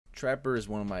Trapper is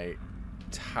one of my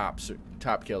top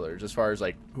killers as far as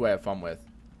like who I have fun with.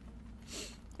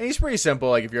 And he's pretty simple,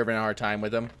 like if you're having a hard time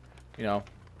with him. You know,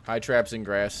 high traps in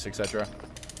grass, etc.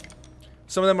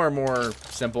 Some of them are more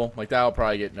simple, like that'll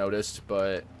probably get noticed,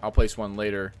 but I'll place one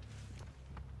later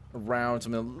around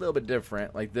something a little bit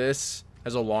different. Like this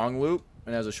has a long loop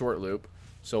and has a short loop,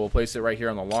 so we'll place it right here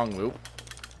on the long loop.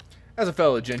 As a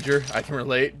fellow ginger, I can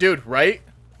relate. Dude, right?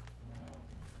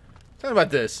 Tell me about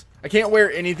this. I can't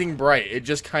wear anything bright. It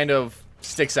just kind of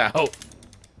sticks out.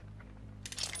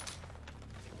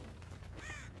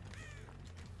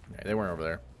 Okay, they weren't over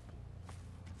there.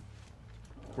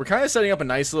 We're kind of setting up a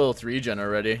nice little 3-gen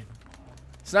already.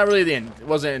 It's not really it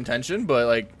wasn't intention, but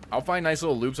like I'll find nice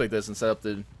little loops like this and set up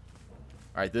the. All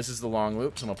right, this is the long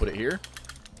loop, so I'm gonna put it here.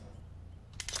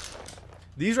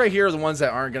 These right here are the ones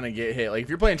that aren't gonna get hit. Like if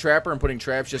you're playing Trapper and putting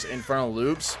traps just in front of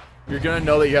loops, you're gonna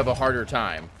know that you have a harder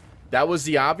time. That was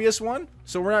the obvious one,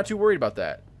 so we're not too worried about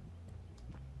that.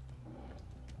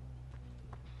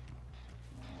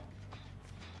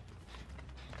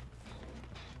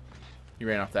 He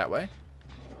ran off that way.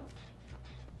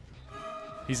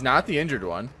 He's not the injured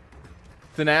one.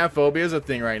 Thanatophobia is a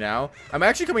thing right now. I'm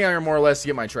actually coming out here more or less to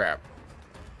get my trap.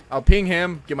 I'll ping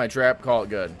him, get my trap, call it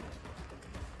good.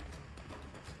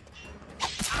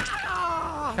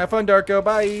 Have fun, Darko.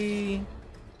 Bye.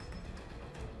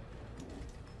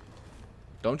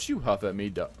 Don't you huff at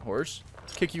me, horse.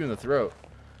 Kick you in the throat.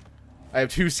 I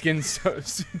have two skin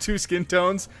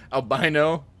tones,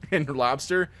 albino and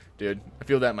lobster. Dude, I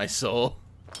feel that in my soul.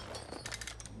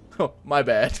 Oh, my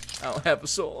bad. I don't have a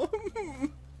soul.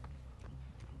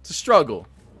 It's a struggle.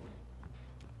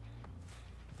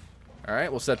 Alright,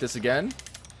 we'll set this again.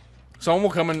 Someone will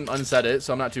come and unset it,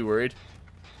 so I'm not too worried.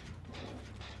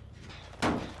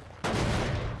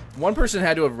 One person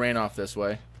had to have ran off this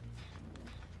way.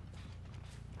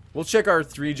 We'll check our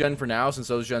 3-gen for now, since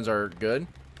those gens are good.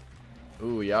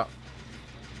 Ooh, yeah.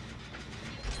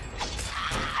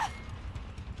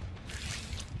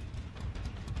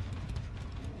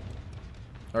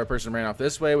 Our person ran off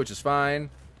this way, which is fine.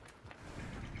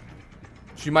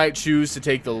 She might choose to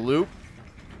take the loop.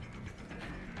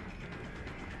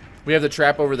 We have the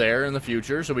trap over there in the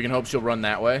future, so we can hope she'll run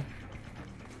that way.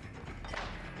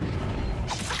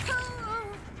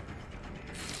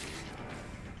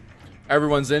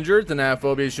 Everyone's injured. The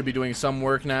Thanatophobia should be doing some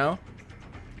work now.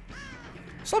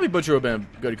 Sloppy Butcher would have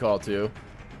been a good call, too.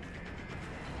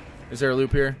 Is there a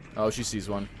loop here? Oh, she sees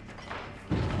one.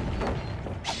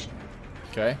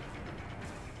 Okay.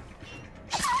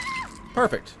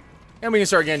 Perfect. And we can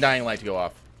start getting Dying Light to go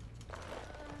off.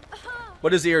 What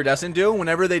does the Iridescent do?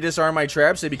 Whenever they disarm my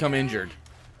traps, they become injured.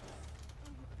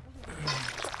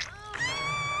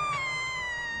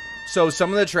 So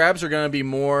some of the traps are going to be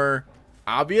more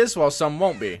obvious, while some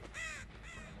won't be.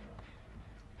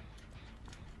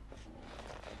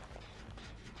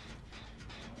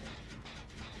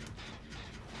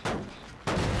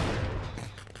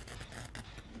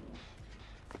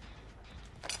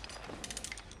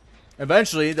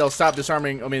 Eventually, they'll stop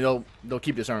disarming. I mean, they'll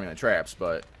keep disarming the traps,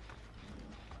 but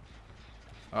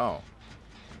oh,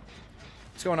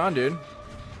 what's going on, dude?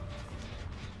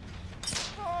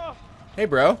 Hey,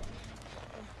 bro.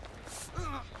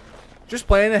 Just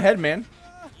playing ahead, man.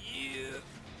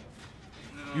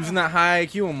 Using that high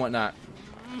IQ and whatnot.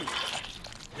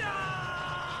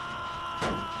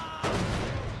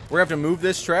 We're gonna have to move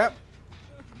this trap,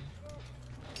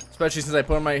 especially since I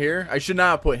put him right here. I should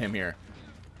not have put him here.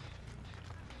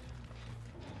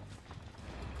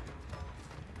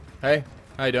 Hey,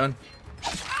 how you doing?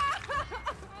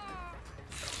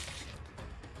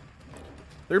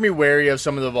 They're gonna be wary of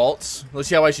some of the vaults. Let's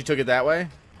see how why she took it that way.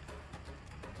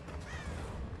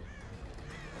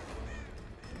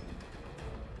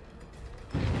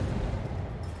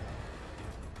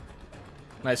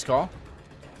 Nice call.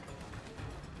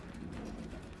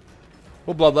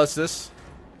 We'll bloodlust this.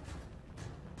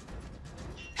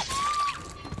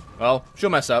 Well, she'll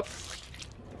mess up.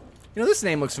 You know, this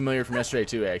name looks familiar from yesterday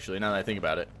too, actually, now that I think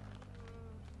about it.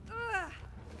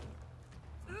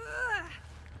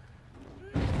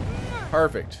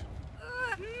 Perfect.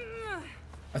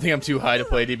 I think I'm too high to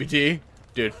play DBT.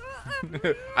 Dude,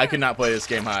 I could not play this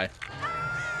game high.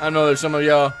 I know there's some of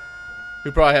y'all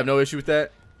who probably have no issue with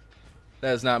that.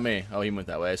 That is not me. Oh, he went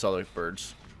that way. I saw the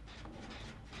birds.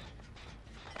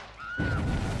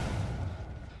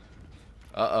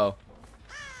 Uh-oh.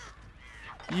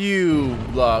 You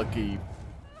lucky.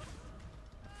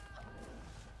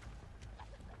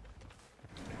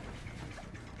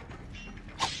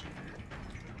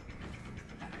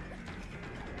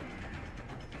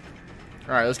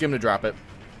 Alright, let's get him to drop it.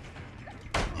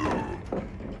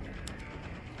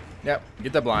 Yep,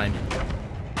 get the blind.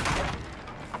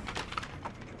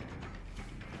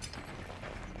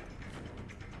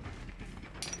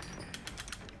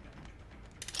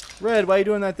 Red, why are you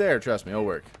doing that there? Trust me, it'll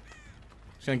work.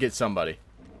 Just gonna get somebody.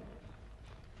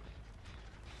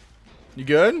 You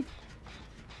good?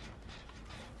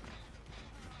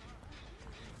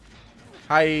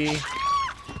 Hi.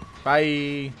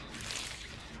 Bye.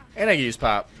 And I can use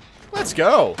pop. Let's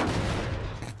go.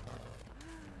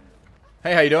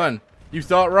 Hey, how you doing? You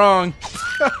thought wrong.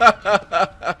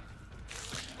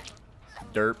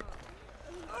 Derp.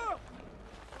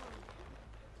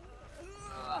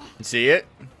 See it?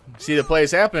 See the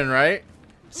place happening, right?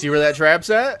 See where that trap's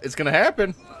at? It's gonna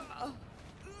happen.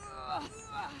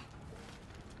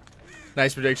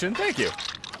 Nice prediction. Thank you.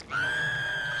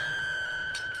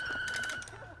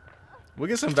 We'll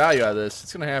get some value out of this.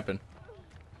 It's gonna happen.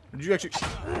 Did you actually...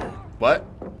 What?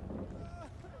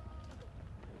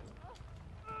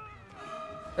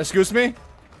 Excuse me?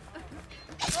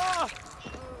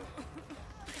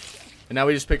 And now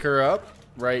we just pick her up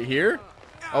right here.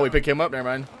 Oh, we pick him up. Never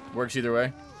mind. Works either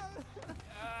way.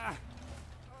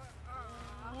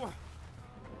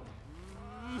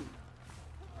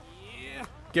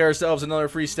 Get ourselves another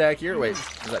free stack here. Wait,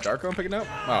 is that Darko I'm picking up?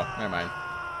 Oh, never mind.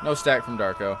 No stack from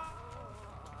Darko.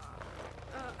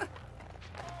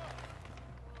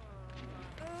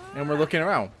 And we're looking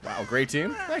around. Wow, great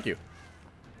team. Thank you.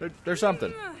 There's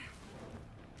something.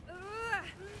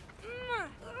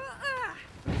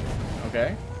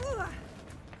 Okay.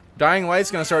 Dying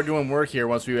Light's gonna start doing work here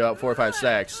once we get out 4 or 5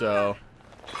 stacks, so...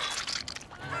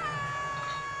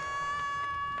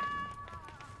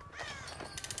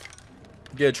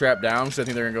 Get a trap down, because I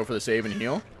think they're gonna go for the save and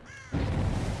heal.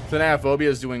 Thanatophobia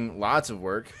is doing lots of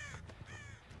work.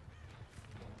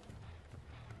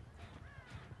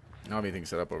 I don't have anything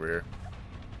set up over here.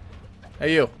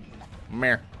 Hey, you. Come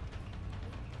here.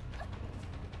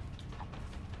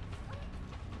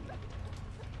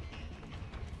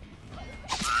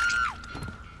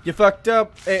 You fucked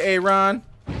up, AA Ron.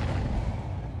 We're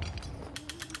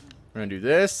gonna do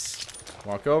this.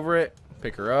 Walk over it.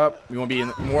 Pick her up. We want to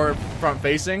be more front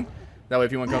facing. That way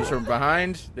if anyone comes from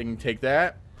behind, they can take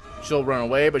that. She'll run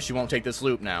away, but she won't take this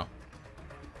loop now.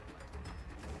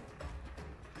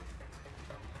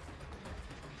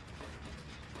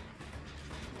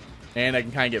 And I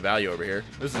can kind of get value over here.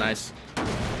 This is nice.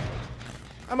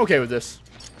 I'm okay with this.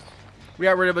 We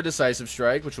got rid of a decisive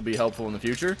strike, which will be helpful in the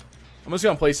future. I'm just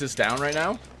going to place this down right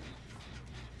now.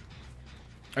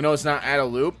 I know it's not at a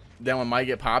loop. That one might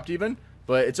get popped even.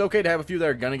 But it's okay to have a few that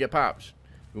are going to get popped.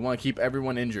 We want to keep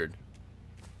everyone injured.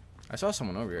 I saw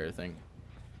someone over here, I think.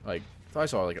 Like, I thought I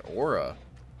saw like an aura.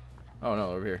 Oh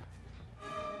no, over here.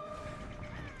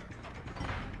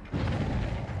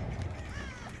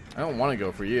 I don't want to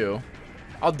go for you.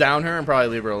 I'll down her and probably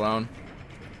leave her alone.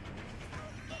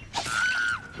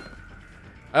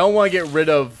 I don't want to get rid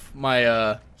of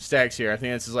my stacks here. I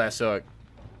think that's his last hook.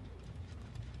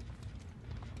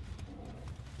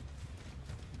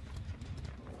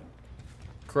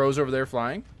 Crows over there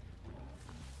flying.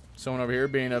 Someone over here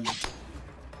being a...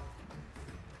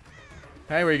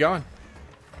 Hey, where you going?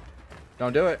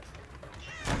 Don't do it.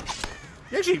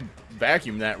 You actually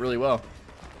vacuumed that really well.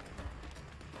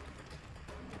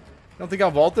 Don't think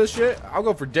I'll vault this shit? I'll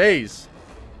go for days.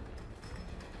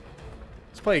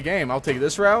 Let's play a game. I'll take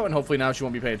this route, and hopefully now she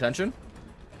won't be paying attention.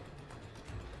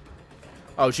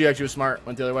 Oh, she actually was smart.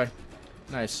 Went the other way.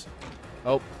 Nice.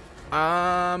 Oh,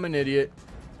 I'm an idiot.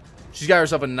 She's got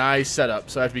herself a nice setup,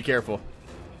 so I have to be careful.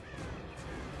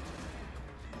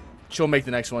 She'll make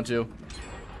the next one, too.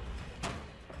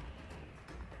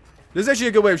 This is actually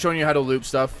a good way of showing you how to loop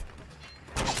stuff.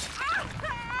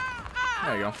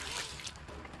 There you go.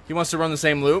 He wants to run the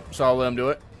same loop, so I'll let him do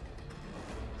it.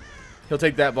 He'll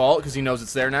take that vault because he knows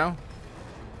it's there now.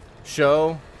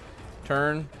 Show.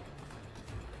 Turn.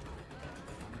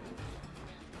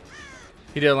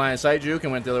 He did a line of sight juke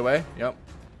and went the other way. Yep.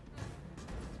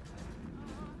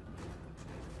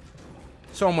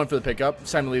 Someone went for the pickup.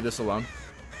 It's time to leave this alone.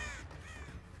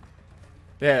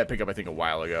 They had a pickup, I think, a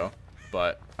while ago.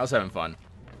 But I was having fun.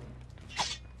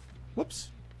 Whoops.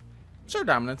 Sir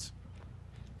dominance.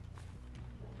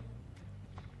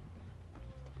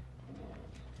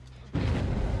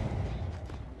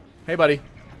 Hey, buddy.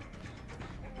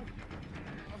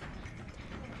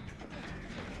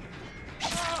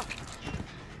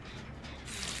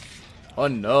 Oh,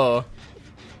 no.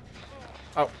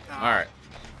 Oh, alright.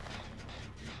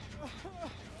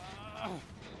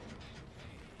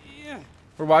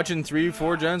 We're watching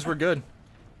 3-4 gens. We're good.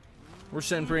 We're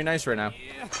sitting pretty nice right now.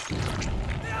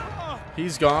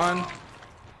 He's gone.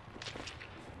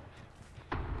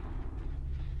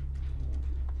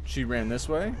 She ran this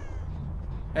way.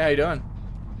 Hey, how you doing?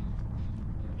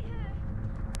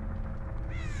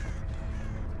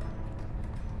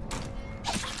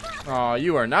 Aw,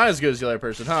 you are not as good as the other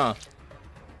person, huh?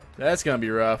 That's gonna be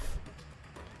rough.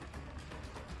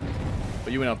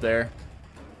 But you went up there.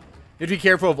 You have to be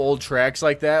careful of old tracks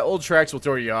like that. Old tracks will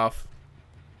throw you off.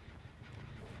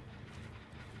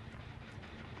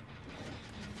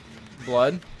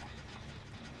 Blood.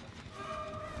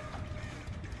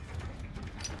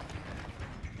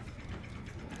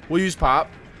 We'll use pop.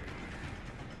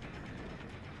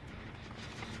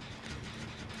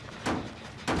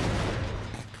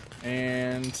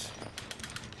 And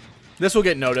this will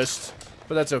get noticed,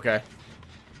 but that's okay.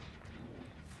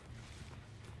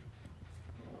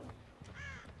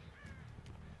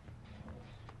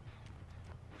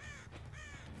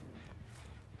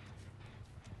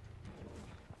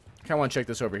 I want to check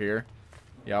this over here.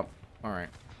 Yep. Alright.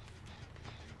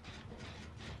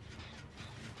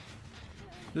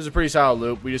 This is a pretty solid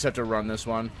loop. We just have to run this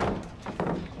one.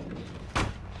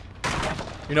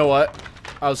 You know what?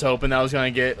 I was hoping that was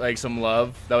going to get like some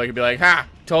love. That we could be like, ha!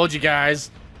 Told you guys!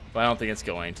 But I don't think it's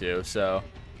going to. So,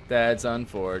 that's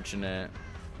unfortunate.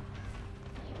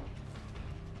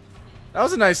 That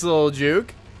was a nice little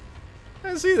juke. I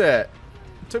didn't see that.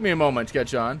 It took me a moment to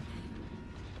catch on.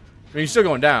 I mean, you're still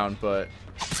going down, but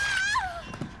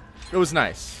it was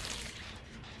nice.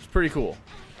 It's pretty cool.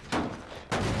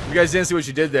 You guys didn't see what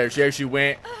she did there. She actually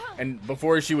went, and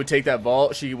before she would take that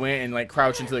vault, she went and like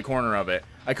crouched into the corner of it.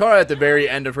 I caught it at the very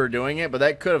end of her doing it, but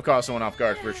that could have caught someone off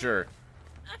guard for sure.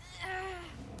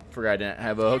 Forgot I didn't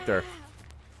have a hook there.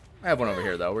 I have one over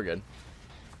here though. We're good.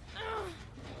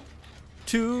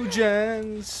 2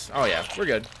 gens. Oh yeah, we're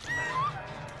good.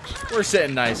 We're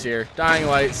sitting nice here. Dying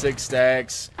Light, 6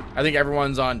 stacks. I think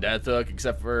everyone's on Death Hook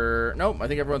except for... Nope, I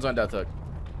think everyone's on Death Hook.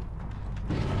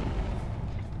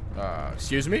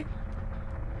 Excuse me?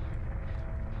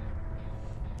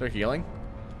 They're healing?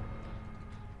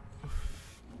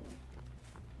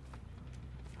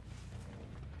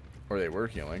 Or they were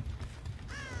healing.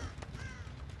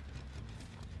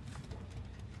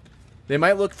 They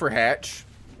might look for Hatch.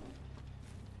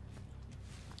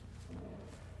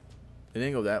 They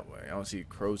didn't go that way. I don't see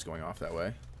crows going off that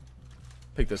way.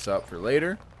 Pick this up for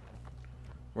later.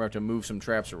 We're going to have to move some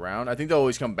traps around. I think they'll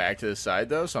always come back to this side,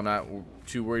 though, so I'm not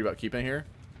too worried about keeping it here.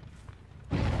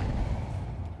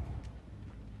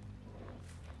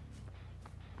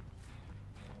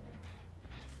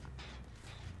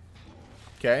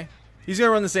 Okay. He's going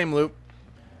to run the same loop.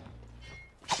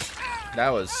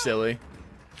 That was silly.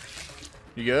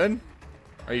 You good?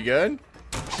 Are you good?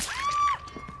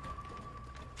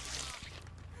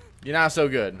 You're not so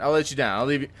good. I'll let you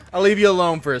down. I'll leave you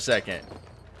alone for a second.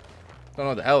 Don't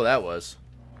know what the hell that was.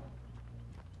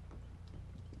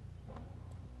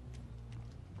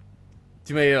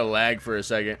 Teammate had a lag for a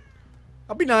second.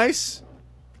 I'll be nice.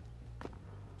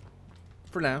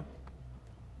 For now.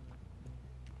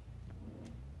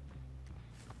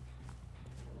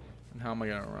 And how am I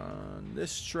gonna run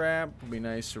this trap? Would be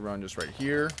nice to run just right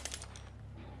here.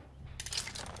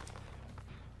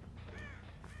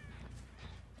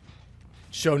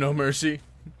 Show no mercy.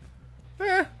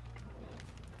 Eh.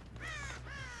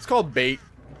 It's called bait.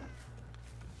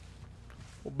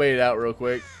 We'll bait it out real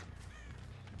quick.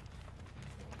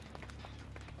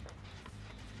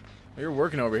 You're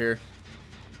working over here.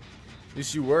 At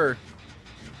least you were.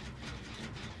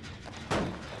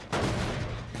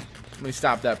 Let me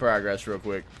stop that progress real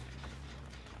quick.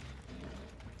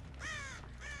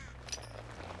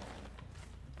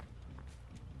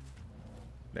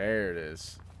 There it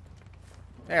is.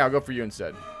 Hey, I'll go for you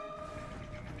instead.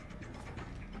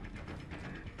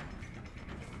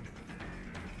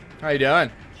 How you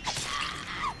doing?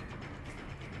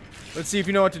 Let's see if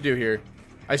you know what to do here.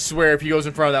 I swear if he goes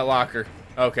in front of that locker.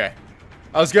 Okay.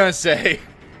 I was gonna say.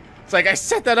 It's like I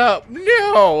set that up.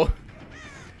 No!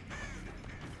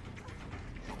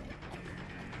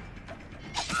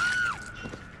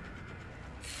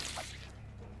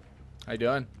 How you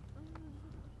doing?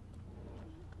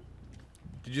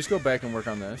 Did you just go back and work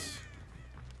on this?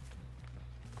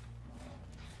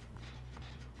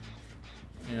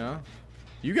 Yeah.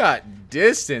 You got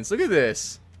distance. Look at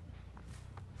this.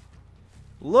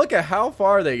 Look at how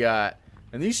far they got.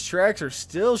 And these tracks are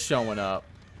still showing up.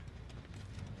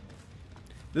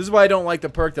 This is why I don't like the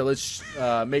perk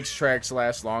that makes tracks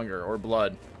last longer, or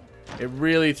blood. It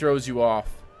really throws you off.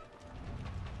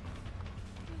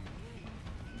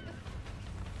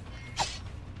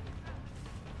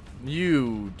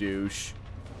 You douche.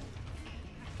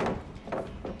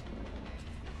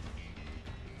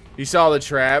 He saw the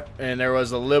trap, and there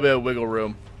was a little bit of wiggle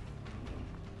room.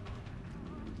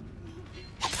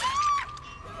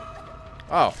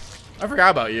 Oh, I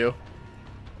forgot about you.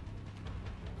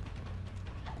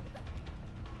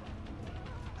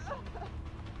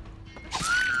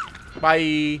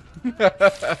 Bye.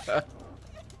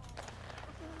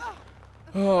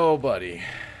 Oh, buddy.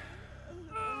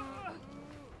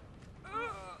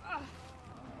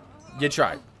 You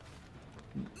tried.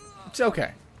 It's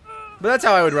okay. But that's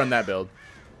how I would run that build.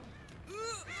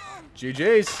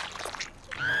 GG's.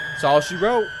 That's all she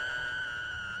wrote.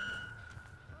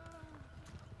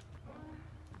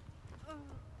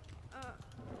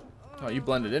 Oh, you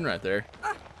blended in right there.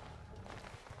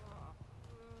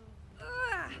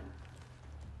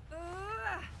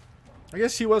 I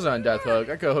guess he was on death hook.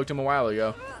 I could have hooked him a while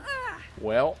ago.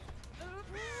 Well.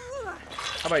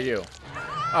 How about you?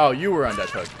 Oh, you were on death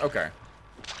hook. Okay.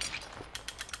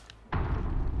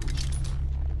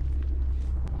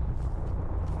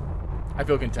 I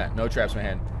feel content. No traps in my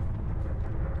hand.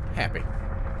 Happy.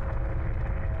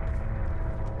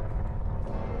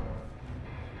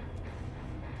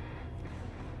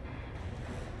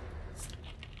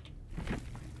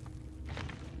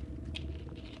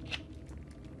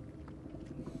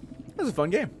 That was a fun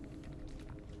game.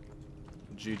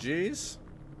 GG's.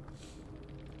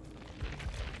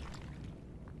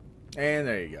 And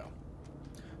there you go.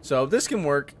 So this can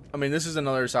work. I mean, this is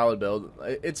another solid build.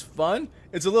 It's fun.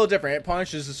 It's a little different. It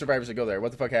punishes the survivors that go there.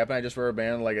 What the fuck happened? I just were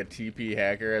banned like a TP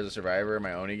hacker as a survivor in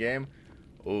my Oni game.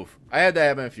 Oof. I had that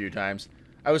happen a few times.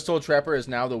 I was told Trapper is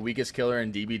now the weakest killer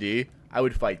in DBD. I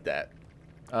would fight that.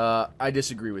 I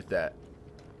disagree with that.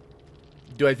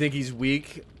 Do I think he's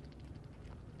weak?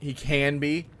 He can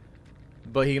be.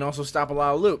 But he can also stop a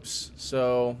lot of loops.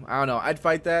 So, I don't know. I'd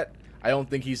fight that. I don't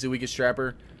think he's the weakest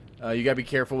Trapper. You gotta be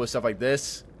careful with stuff like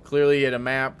this. Clearly, he had a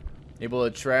map. Able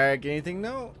to track anything?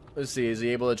 No. Let's see. Is he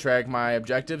able to track my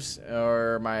objectives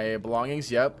or my belongings?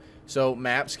 Yep. So,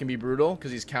 maps can be brutal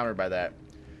because he's countered by that.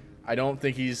 I don't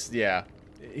think he's... Yeah.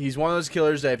 He's one of those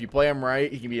killers that if you play him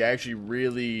right, he can be actually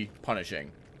really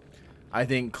punishing. I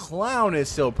think Clown is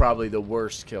still probably the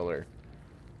worst killer.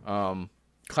 Clown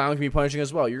can be punishing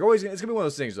as well. You're always... It's going to be one of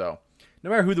those things, though.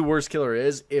 No matter who the worst killer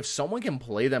is, if someone can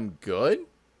play them good...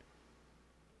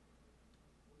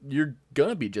 You're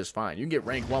gonna be just fine. You can get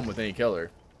rank 1 with any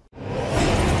killer.